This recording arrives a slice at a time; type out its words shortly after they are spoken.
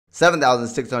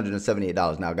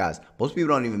$7,678. Now, guys, most people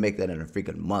don't even make that in a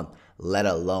freaking month, let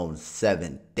alone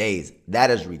 7 days. That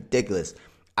is ridiculous.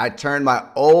 I turned my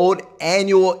old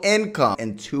annual income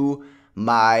into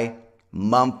my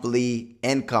monthly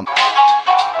income.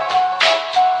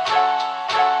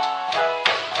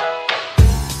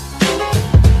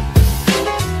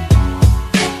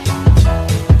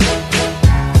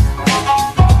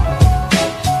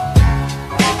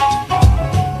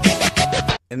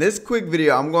 In this quick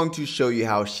video, I'm going to show you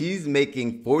how she's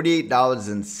making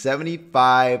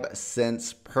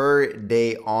 $48.75 per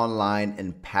day online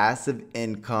in passive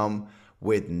income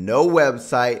with no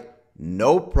website,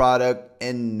 no product,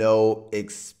 and no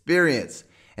experience.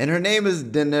 And her name is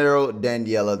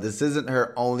Daniela. This isn't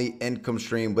her only income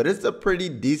stream, but it's a pretty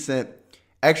decent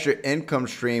extra income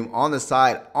stream on the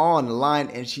side online,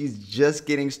 and she's just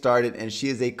getting started, and she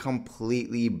is a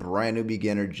completely brand new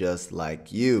beginner just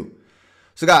like you.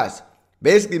 So guys,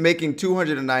 basically making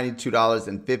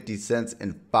 $292.50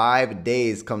 in 5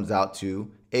 days comes out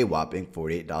to a whopping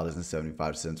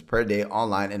 $48.75 per day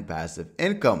online in passive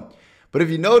income. But if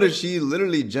you notice, she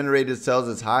literally generated sales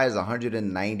as high as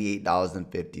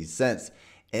 $198.50.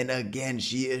 And again,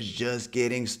 she is just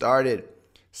getting started.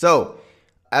 So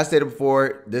as stated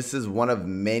before, this is one of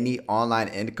many online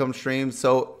income streams.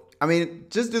 So, I mean,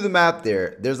 just do the math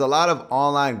there. There's a lot of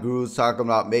online gurus talking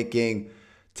about making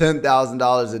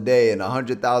 $10,000 a day and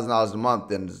 $100,000 a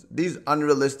month, and these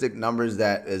unrealistic numbers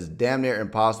that is damn near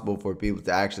impossible for people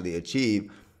to actually achieve.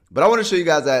 But I want to show you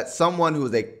guys that someone who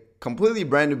is a completely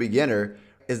brand new beginner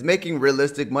is making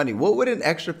realistic money. What would an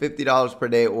extra $50 per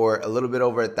day or a little bit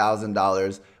over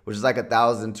 $1,000, which is like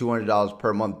 $1,200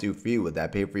 per month, do for you? Would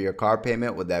that pay for your car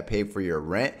payment? Would that pay for your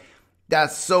rent?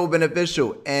 That's so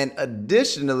beneficial. And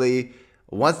additionally,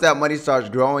 once that money starts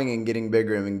growing and getting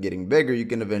bigger, you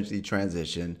can eventually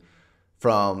transition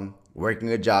from working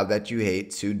a job that you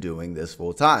hate to doing this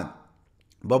full time.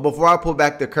 But before I pull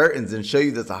back the curtains and show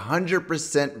you this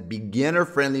 100%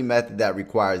 beginner-friendly method that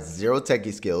requires zero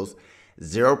techie skills,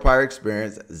 zero prior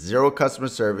experience, zero customer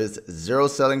service, zero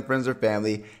selling friends or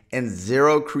family, and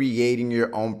zero creating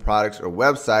your own products or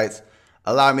websites,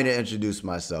 allow me to introduce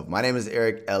myself. My name is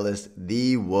Eric Ellis,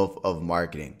 the Wolf of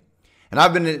Marketing. And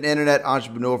I've been an internet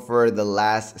entrepreneur for the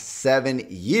last 7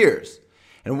 years.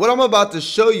 And what I'm about to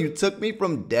show you took me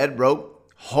from dead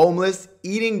broke, homeless,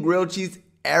 eating grilled cheese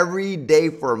every day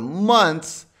for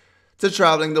months, to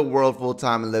traveling the world full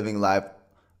time and living life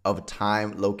of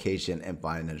time, location, and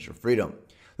financial freedom.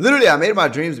 Literally, I made my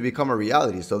dreams become a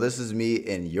reality. So this is me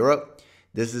in Europe.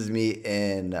 This is me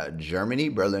in Germany,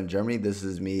 Berlin, Germany. This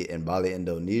is me in Bali,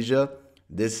 Indonesia.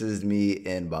 This is me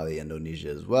in Bali, Indonesia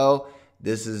as well.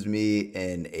 This is me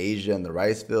in Asia in the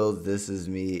rice fields. This is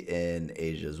me in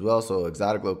Asia as well. So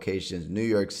exotic locations, New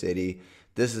York City.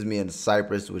 This is me in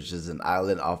Cyprus, which is an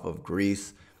island off of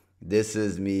Greece. This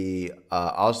is me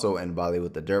also in Bali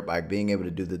with the dirt bike, being able to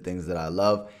do the things that I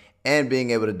love and being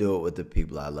able to do it with the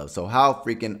people I love. So how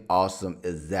freaking awesome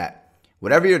is that?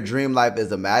 Whatever your dream life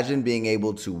is, imagine being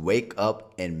able to wake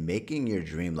up and making your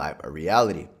dream life a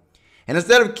reality. And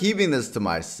instead of keeping this to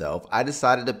myself, I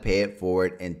decided to pay it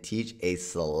forward and teach a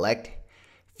select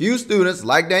few students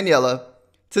like Daniela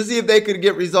to see if they could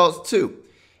get results too.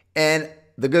 And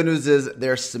the good news is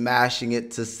they're smashing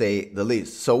it, to say the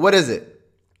least. So what is it?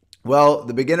 Well,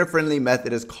 the beginner-friendly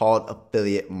method is called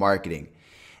affiliate marketing.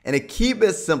 And to keep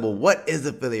it simple, what is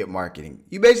affiliate marketing?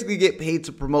 You basically get paid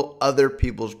to promote other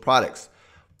people's products.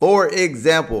 For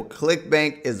example,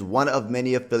 ClickBank is one of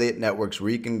many affiliate networks where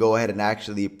you can go ahead and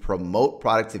actually promote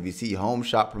products. If you see home,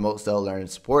 shop, promote, sell, learn,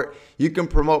 support, you can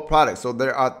promote products. So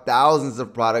there are thousands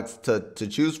of products to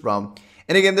choose from.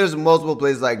 And again, there's multiple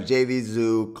places like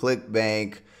JVZoo,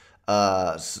 ClickBank,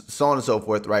 so on and so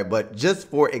forth, right? But just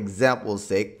for example's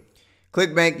sake,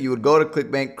 ClickBank, you would go to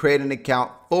ClickBank, create an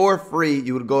account for free.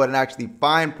 You would go ahead and actually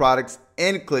find products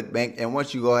in ClickBank. And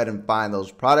once you go ahead and find those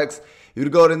products, you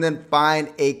would go ahead and then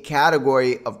find a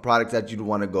category of products that you'd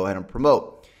want to go ahead and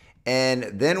promote. And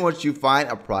then once you find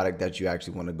a product that you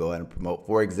actually want to go ahead and promote,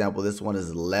 for example, this one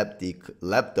is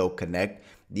Lepto Connect.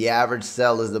 The average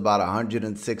sell is about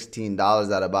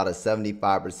 $116 at about a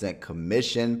 75%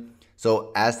 commission.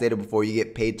 So as stated before, you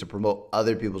get paid to promote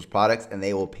other people's products, and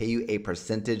they will pay you a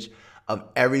percentage of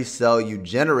every sale you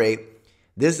generate.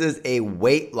 This is a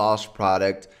weight loss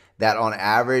product that on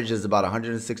average is about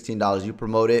 $116. You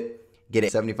promote it, get a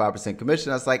 75%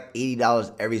 commission. That's like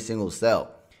 $80 every single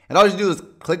sale. And all you do is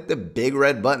click the big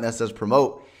red button that says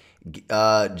promote,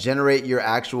 generate your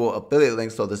actual affiliate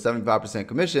link, so the 75%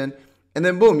 commission, and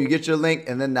then boom, you get your link,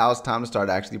 and then now it's time to start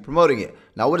actually promoting it.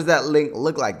 Now, what does that link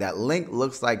look like? That link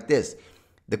looks like this.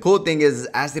 The cool thing is,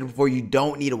 as I stated before, you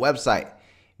don't need a website.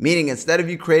 Meaning, instead of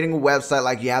you creating a website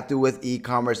like you have to with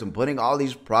e-commerce and putting all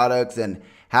these products and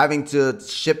having to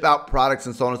ship out products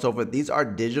and so on and so forth, these are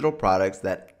digital products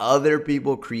that other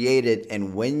people created.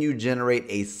 And when you generate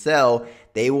a sale,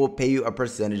 they will pay you a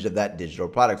percentage of that digital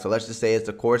product. So let's just say it's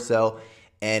a core sale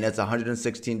and it's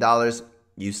 $116.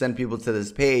 You send people to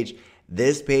this page.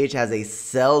 This page has a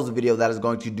sales video that is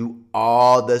going to do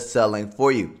all the selling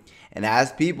for you. And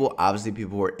as people, obviously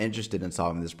people who are interested in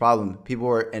solving this problem, people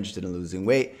who are interested in losing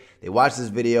weight, they watch this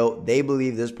video, they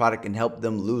believe this product can help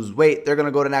them lose weight. They're going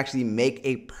to go and actually make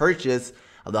a purchase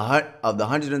of the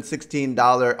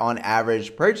 $116 on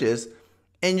average purchase,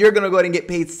 and you're going to go ahead and get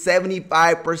paid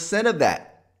 75% of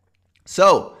that.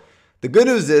 So the good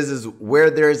news is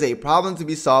where there's a problem to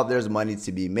be solved, there's money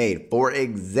to be made. For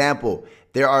example,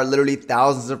 there are literally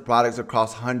thousands of products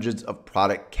across hundreds of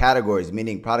product categories,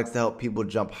 meaning products to help people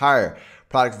jump higher,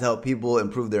 products to help people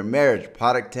improve their marriage,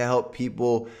 product to help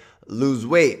people lose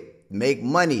weight, make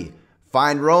money,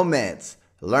 find romance,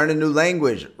 learn a new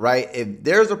language, right? If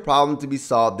there's a problem to be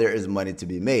solved, there is money to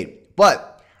be made.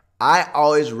 But I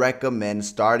always recommend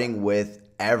starting with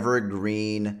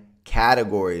evergreen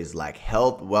categories like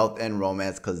health, wealth, and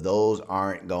romance, because those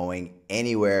aren't going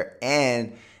anywhere.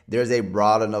 And there's a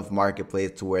broad enough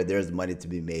marketplace to where there's money to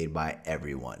be made by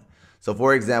everyone. So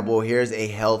for example, here's a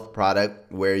health product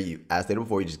where you, as stated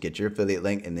before, you just get your affiliate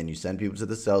link and then you send people to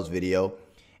the sales video.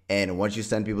 And once you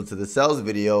send people to the sales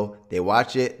video, they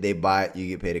watch it, they buy it, you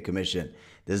get paid a commission.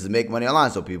 This is make money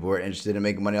online. So people who are interested in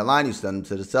making money online, you send them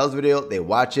to the sales video, they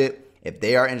watch it. If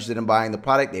they are interested in buying the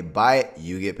product, they buy it,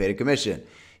 you get paid a commission.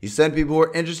 You send people who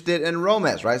are interested in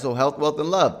romance, right? So health, wealth,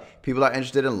 and love. People are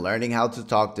interested in learning how to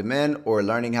talk to men or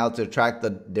learning how to attract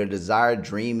their desired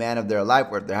dream man of their life,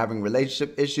 or if they're having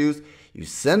relationship issues, you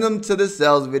send them to the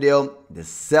sales video. The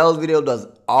sales video does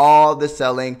all the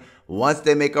selling. Once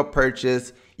they make a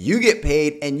purchase, you get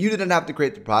paid, and you didn't have to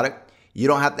create the product. You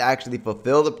don't have to actually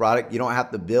fulfill the product. You don't have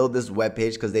to build this web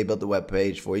page because they built the web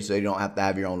page for you, so you don't have to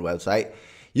have your own website.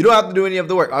 You don't have to do any of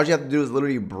the work. All you have to do is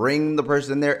literally bring the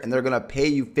person in there, and they're going to pay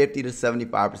you 50 to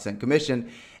 75% commission.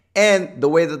 And the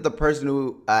way that the person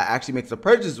who actually makes the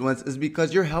purchase wins is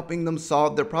because you're helping them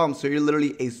solve their problem. So you're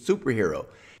literally a superhero.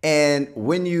 And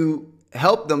when you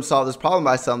help them solve this problem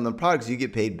by selling them products, you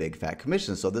get paid big fat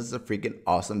commissions. So this is a freaking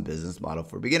awesome business model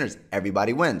for beginners.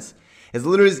 Everybody wins. It's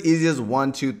literally as easy as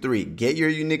 1, 2, 3. Get your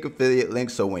unique affiliate link,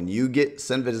 so when you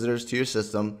send visitors to your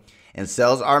system and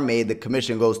sales are made, the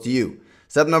commission goes to you.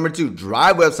 Step number 2,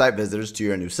 drive website visitors to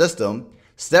your new system.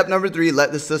 Step number 3,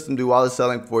 let the system do all the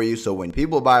selling for you, so when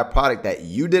people buy a product that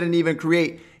you didn't even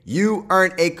create, you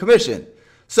earn a commission.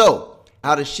 So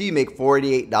how does she make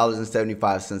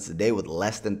 $48.75 a day with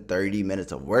less than 30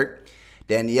 minutes of work?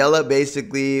 Daniela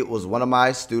basically was one of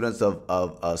my students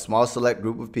of a small select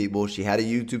group of people. She had a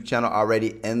YouTube channel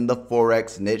already in the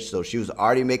Forex niche, so she was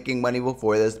already making money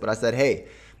before this. But I said, hey,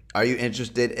 are you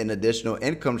interested in additional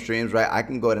income streams, right? I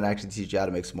can go ahead and actually teach you how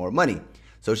to make some more money.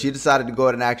 So she decided to go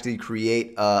ahead and actually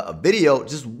create a video,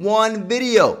 just one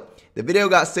video. The video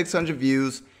got 600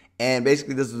 views. And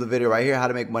basically this is the video right here, how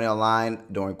to make money online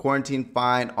during quarantine,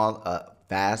 find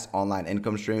fast online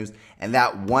income streams. And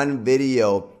that one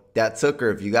video that took her,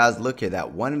 if you guys look here,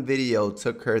 that one video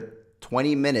took her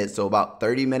 20 minutes, so about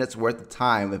 30 minutes worth of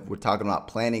time if we're talking about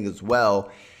planning as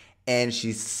well. And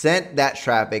she sent that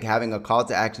traffic, having a call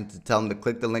to action to tell them to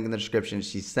click the link in the description.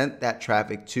 She sent that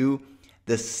traffic to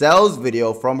the sales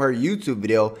video from her YouTube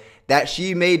video that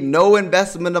she made no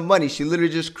investment of money. She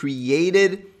literally just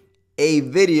created a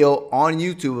video on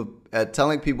YouTube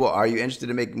telling people, are you interested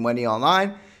in making money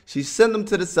online? She sent them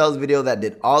to the sales video that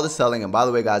did all the selling. And by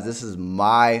the way, guys, this is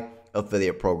my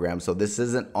affiliate program. So this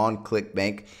isn't on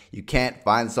ClickBank. You can't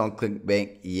find this on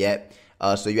ClickBank yet.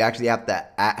 So you actually have to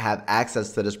have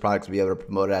access to this product to be able to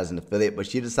promote it as an affiliate. But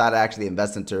she decided to actually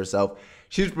invest into herself.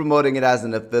 She's promoting it as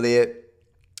an affiliate.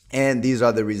 And these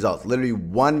are the results. Literally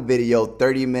one video,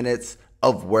 30 minutes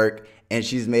of work. And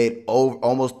she's made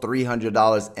almost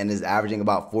 $300 and is averaging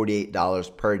about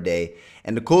 $48 per day.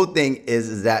 And the cool thing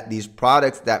is that these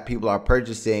products that people are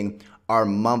purchasing are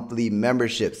monthly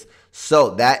memberships. So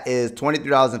that is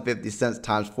 $23.50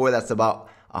 times 4. That's about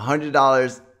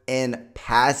 $100 in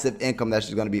passive income that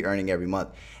she's going to be earning every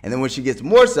month. And then when she gets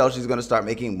more sales, she's going to start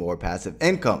making more passive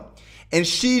income. And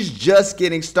she's just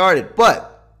getting started. But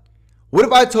what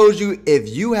if I told you if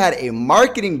you had a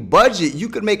marketing budget, you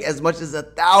could make as much as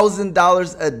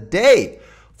 $1,000 a day?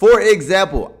 For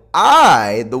example,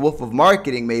 I, the Wolf of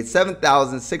Marketing, made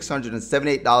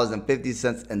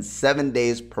 $7,678.50 in 7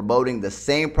 days promoting the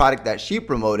same product that she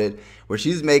promoted, where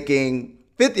she's making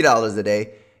 $50 a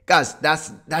day. Guys,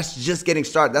 that's just getting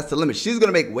started. That's the limit. She's going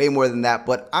to make way more than that,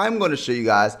 but I'm going to show you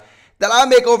guys that I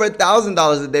make over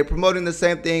 $1,000 a day promoting the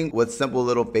same thing with simple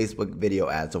little Facebook video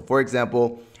ads. So for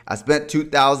example, I spent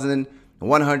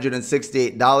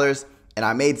 $2,168 and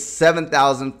I made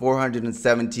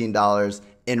 $7,417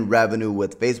 in revenue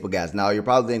with Facebook ads. Now you're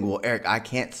probably thinking, well, Eric, I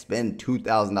can't spend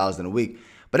 $2,000 in a week.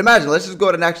 But imagine, let's just go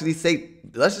ahead and actually say,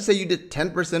 let's just say you did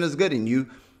 10% as good and you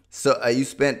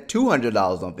spent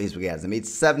 $200 on Facebook ads and made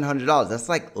 $700. That's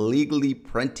like legally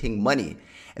printing money.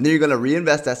 And then you're going to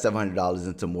reinvest that $700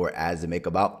 into more ads and make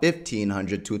about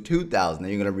 $1,500 to $2,000. Then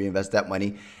you're going to reinvest that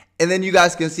money. And then you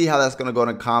guys can see how that's going to go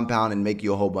to compound and make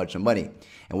you a whole bunch of money.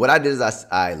 And what I did is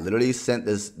I literally sent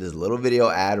this little video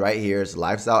ad right here. It's a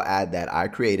lifestyle ad that I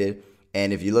created.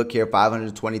 And if you look here,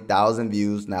 520,000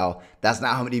 views. Now, that's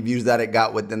not how many views that it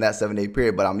got within that 7-day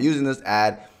period, but I'm using this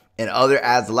ad and other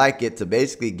ads like it to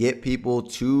basically get people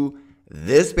to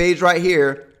this page right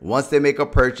here. Once they make a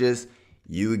purchase,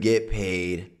 you get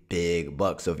paid big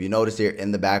bucks. So if you notice here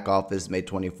in the back office, May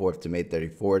 24th to May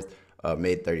 31st,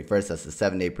 May 31st, that's the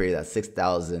 7-day period. That's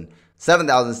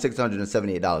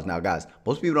 $7,678. Now, guys,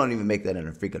 most people don't even make that in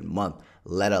a freaking month,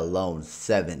 let alone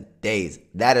 7 days.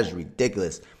 That is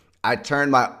ridiculous. I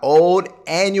turned my old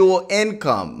annual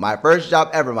income, my first job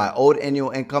ever, my old annual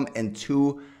income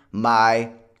into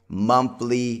my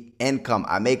monthly income.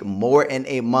 I make more in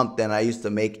a month than I used to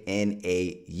make in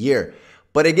a year.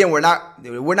 But again, we're not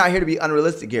here to be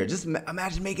unrealistic here. Just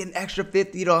imagine making an extra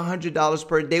 $50 to $100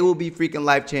 per day will be freaking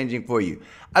life-changing for you.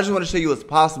 I just want to show you what's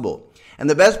possible. And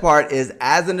the best part is,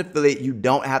 as an affiliate, you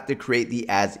don't have to create the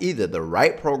ads either. The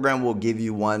right program will give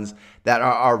you ones that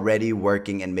are already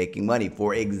working and making money.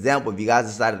 For example, if you guys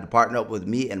decided to partner up with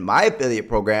me in my affiliate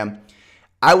program,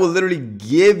 I will literally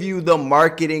give you the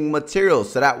marketing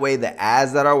materials. So that way the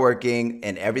ads that are working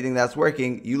and everything that's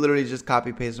working, you literally just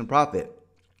copy, paste, and profit.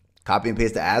 Copy and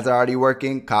paste the ads that are already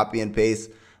working. Copy and paste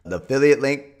the affiliate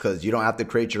link because you don't have to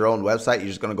create your own website. You're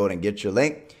just going to go ahead and get your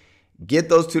link. Get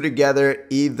those two together.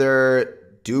 Either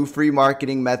do free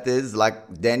marketing methods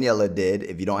like Daniela did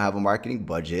if you don't have a marketing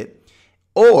budget,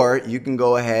 or you can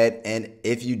go ahead and,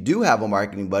 if you do have a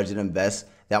marketing budget, invest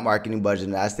that marketing budget.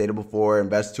 And as I stated before,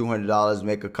 invest $200,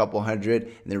 make a couple hundred,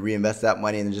 and then reinvest that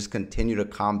money and then just continue to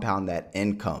compound that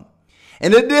income.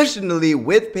 And additionally,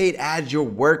 with paid ads, your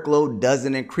workload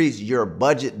doesn't increase, your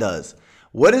budget does.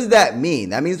 What does that mean?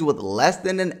 That means with less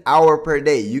than an hour per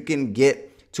day, you can get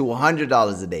to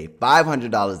 $100 a day,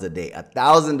 $500 a day,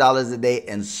 $1,000 a day,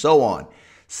 and so on.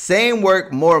 Same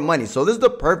work, more money. So this is the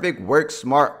perfect work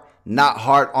smart, not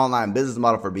hard online business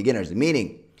model for beginners,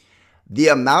 meaning the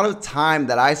amount of time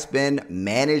that I spend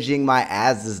managing my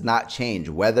ads does not change,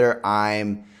 whether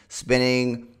I'm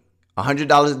spending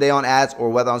 $100 a day on ads or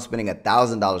whether I'm spending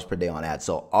 $1,000 per day on ads.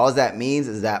 So all that means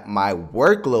is that my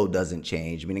workload doesn't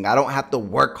change, meaning I don't have to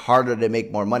work harder to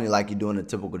make more money like you do in a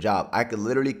typical job. I could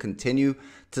literally continue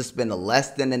to spend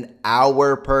less than an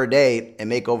hour per day and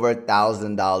make over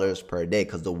 $1,000 per day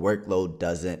because the workload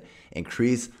doesn't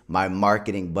increase. My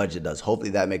marketing budget does.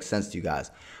 Hopefully that makes sense to you guys.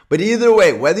 But either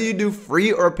way, whether you do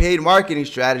free or paid marketing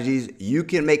strategies, you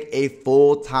can make a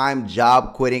full-time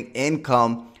job quitting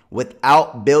income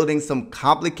without building some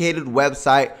complicated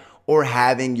website or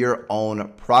having your own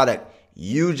product.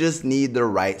 You just need the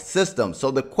right system.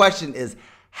 So the question is,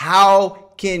 how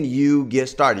can you get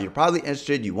started? You're probably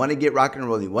interested. You want to get rock and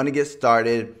roll. You want to get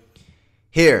started.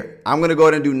 Here, I'm going to go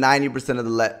ahead and do 90% of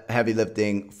the heavy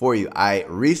lifting for you. I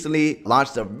recently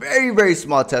launched a very, very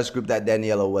small test group that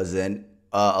Daniela was in,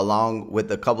 along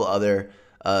with a couple other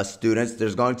students.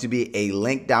 There's going to be a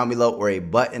link down below or a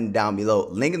button down below.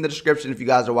 Link in the description if you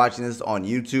guys are watching this on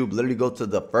YouTube. Literally go to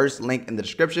the first link in the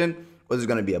description, or there's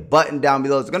going to be a button down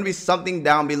below. There's going to be something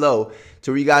down below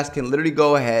to where you guys can literally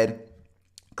go ahead,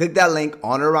 click that link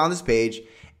on or around this page,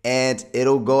 and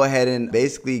it'll go ahead and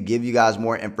basically give you guys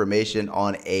more information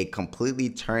on a completely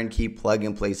turnkey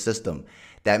plug-and-play system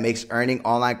that makes earning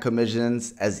online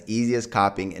commissions as easy as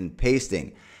copying and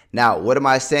pasting. Now, what am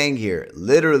I saying here?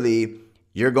 Literally,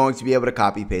 you're going to be able to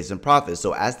copy, paste, and profit.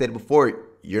 So as stated before,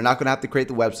 you're not going to have to create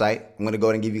the website. I'm going to go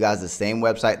ahead and give you guys the same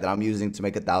website that I'm using to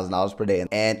make $1,000 per day.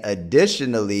 And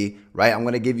additionally, right, I'm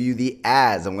going to give you the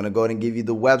ads. I'm going to go ahead and give you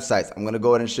the websites. I'm going to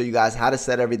go ahead and show you guys how to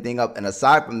set everything up. And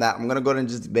aside from that, I'm going to go ahead and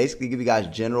just basically give you guys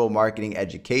general marketing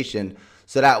education.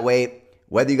 So that way,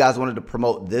 whether you guys wanted to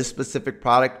promote this specific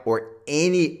product or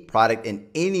any product in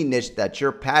any niche that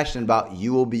you're passionate about,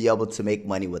 you will be able to make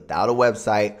money without a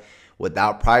website,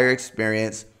 without prior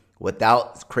experience,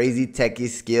 without crazy techie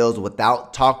skills,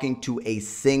 without talking to a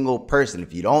single person.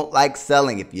 If you don't like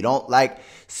selling, if you don't like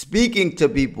speaking to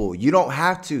people, you don't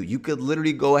have to. You could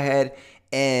literally go ahead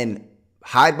and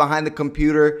hide behind the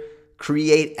computer,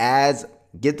 create ads,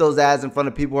 get those ads in front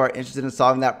of people who are interested in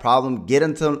solving that problem, get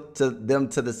them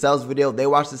to the sales video. They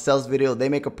watch the sales video, they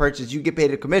make a purchase, you get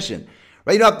paid a commission,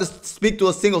 right? You don't have to speak to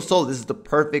a single soul. This is the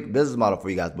perfect business model for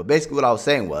you guys. But basically what I was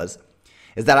saying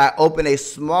is that I open a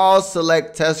small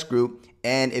select test group,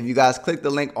 and if you guys click the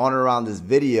link on or around this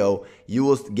video, you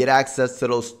will get access to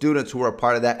those students who are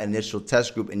part of that initial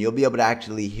test group, and you'll be able to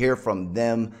actually hear from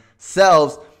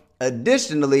themselves.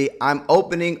 Additionally, I'm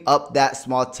opening up that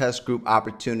small test group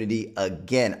opportunity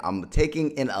again. I'm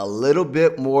taking in a little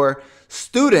bit more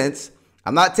students.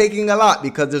 I'm not taking a lot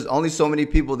because there's only so many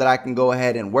people that I can go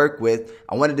ahead and work with.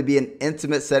 I want it to be an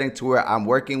intimate setting to where I'm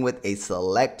working with a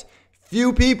select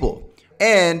few people.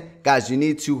 And guys, you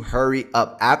need to hurry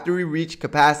up. After we reach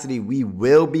capacity, we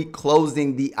will be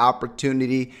closing the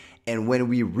opportunity. And when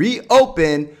we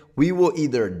reopen, we will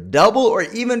either double or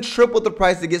even triple the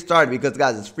price to get started, because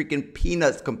guys, it's freaking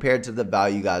peanuts compared to the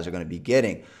value you guys are going to be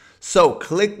getting. So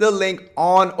click the link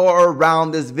on or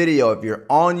around this video. If you're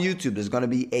on YouTube, there's going to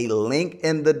be a link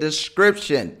in the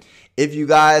description. If you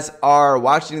guys are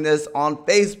watching this on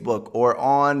Facebook or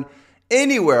on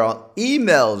anywhere, on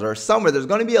emails or somewhere, there's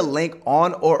going to be a link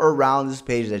on or around this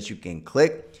page that you can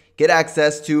click, get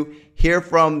access to, hear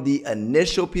from the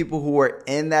initial people who are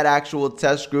in that actual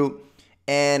test group.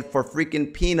 And for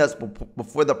freaking peanuts,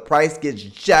 before the price gets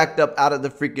jacked up out of the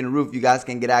freaking roof, you guys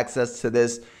can get access to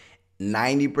this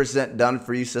 90% done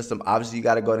for you system. Obviously, you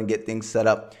got to go ahead and get things set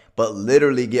up, but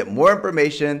literally get more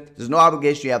information. There's no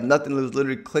obligation. You have nothing to lose.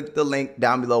 Literally click the link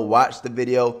down below, watch the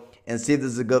video, and see if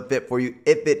this is a good fit for you.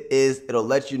 If it is, it'll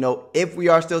let you know if we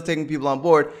are still taking people on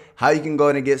board, how you can go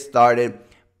ahead and get started.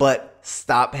 But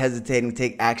stop hesitating,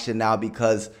 take action now,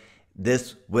 because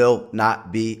this will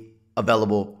not be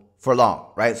available for long,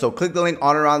 right? So click the link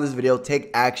on or around this video, take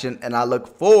action, and I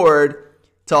look forward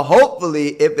to hopefully,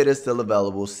 if it is still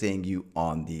available, seeing you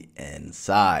on the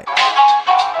inside.